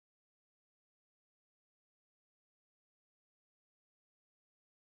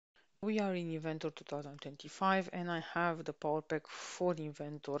We are in Inventor 2025 and I have the PowerPack for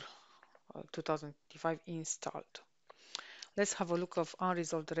Inventor 2025 installed. Let's have a look of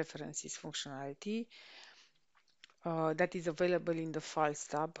Unresolved References functionality that is available in the Files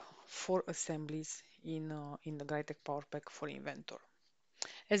tab for assemblies in the GuideTech PowerPack for Inventor.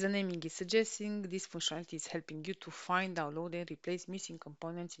 As the naming is suggesting, this functionality is helping you to find, download, and replace missing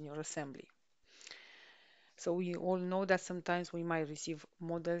components in your assembly. So we all know that sometimes we might receive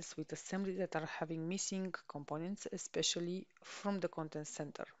models with assemblies that are having missing components, especially from the content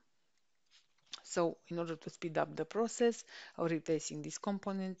center. So in order to speed up the process of replacing these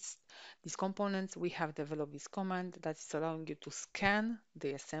components, we have developed this command that is allowing you to scan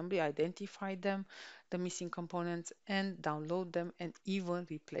the assembly, identify them, the missing components, and download them and even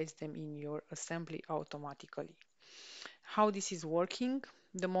replace them in your assembly automatically. How this is working,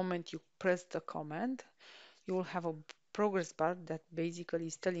 the moment you press the command, you will have a progress bar that basically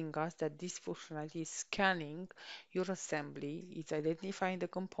is telling us that this functionality is scanning your assembly, it's identifying the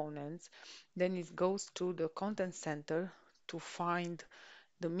components, then it goes to the content center to find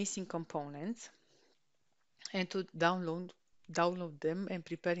the missing components and to download them and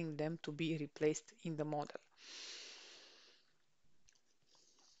preparing them to be replaced in the model.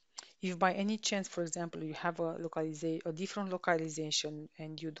 If by any chance, for example, you have a different localization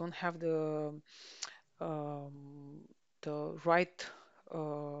and you don't have um, the right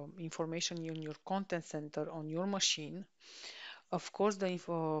information in your content center on your machine, of course, the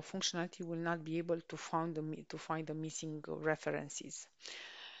functionality will not be able to find the missing references.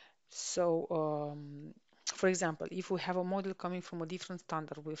 So, for example, if we have a model coming from a different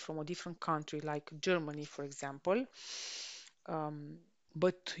standard, from a different country, like Germany, for example, um,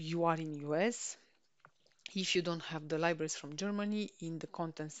 but you are in US, if you don't have the libraries from Germany in the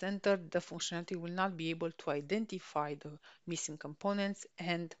content center, the functionality will not be able to identify the missing components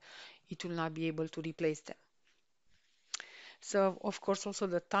and it will not be able to replace them. So, of course, also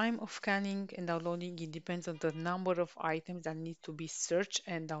the time of scanning and downloading, it depends on the number of items that need to be searched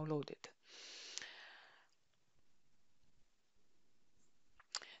and downloaded.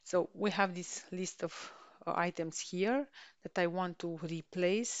 So we have this list of items here that I want to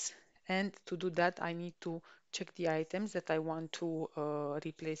replace, and to do that I need to check the items that I want to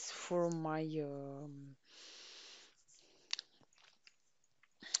replace from my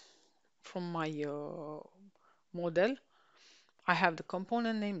model. I have the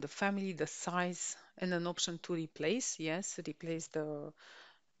component name, the family, the size, and an option to replace. Yes, replace the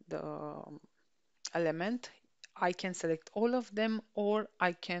element. I can select all of them, or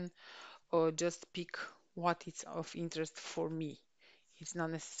I can just pick what is of interest for me. It's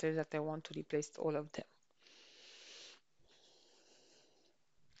not necessary that I want to replace all of them.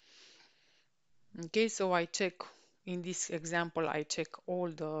 Okay, so I check, in this example, I check all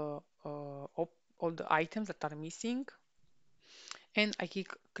the items that are missing, and I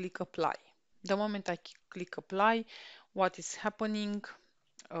click apply. The moment I click apply, what is happening?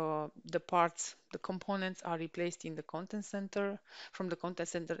 The components are replaced in the content center, from the content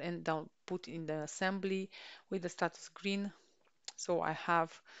center and down put in the assembly with the status green. So I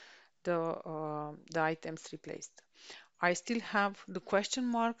have the items replaced. I still have the question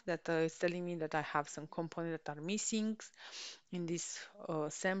mark that is telling me that I have some components that are missing in this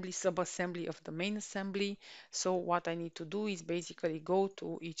sub-assembly of the main assembly. So what I need to do is basically go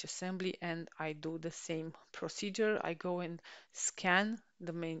to each assembly and I do the same procedure. I go and scan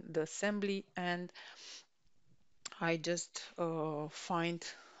the assembly and I just find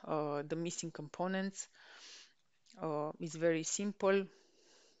the missing components. It's very simple.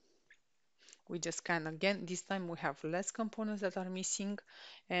 We just scan again. This time we have less components that are missing,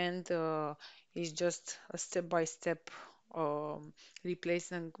 and it's just a step-by-step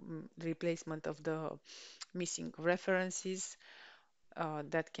replacement of the missing references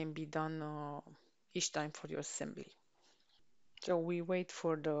that can be done each time for your assembly. So we wait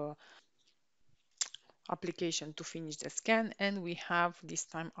for the application to finish the scan, and we have this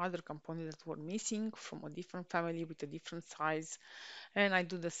time other components that were missing from a different family with a different size, and I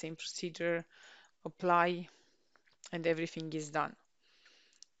do the same procedure, apply, and everything is done.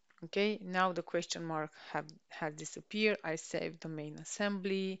 Okay, now the question mark has disappeared. I saved the main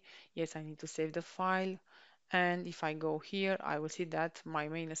assembly. Yes, I need to save the file. And if I go here, I will see that my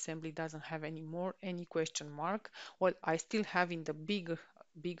main assembly doesn't have anymore any question mark. Well, I still have in the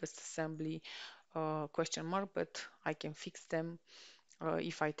biggest assembly question mark, but I can fix them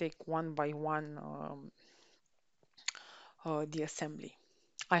if I take one by one the assembly.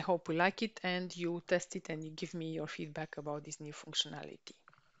 I hope you like it and you test it and you give me your feedback about this new functionality.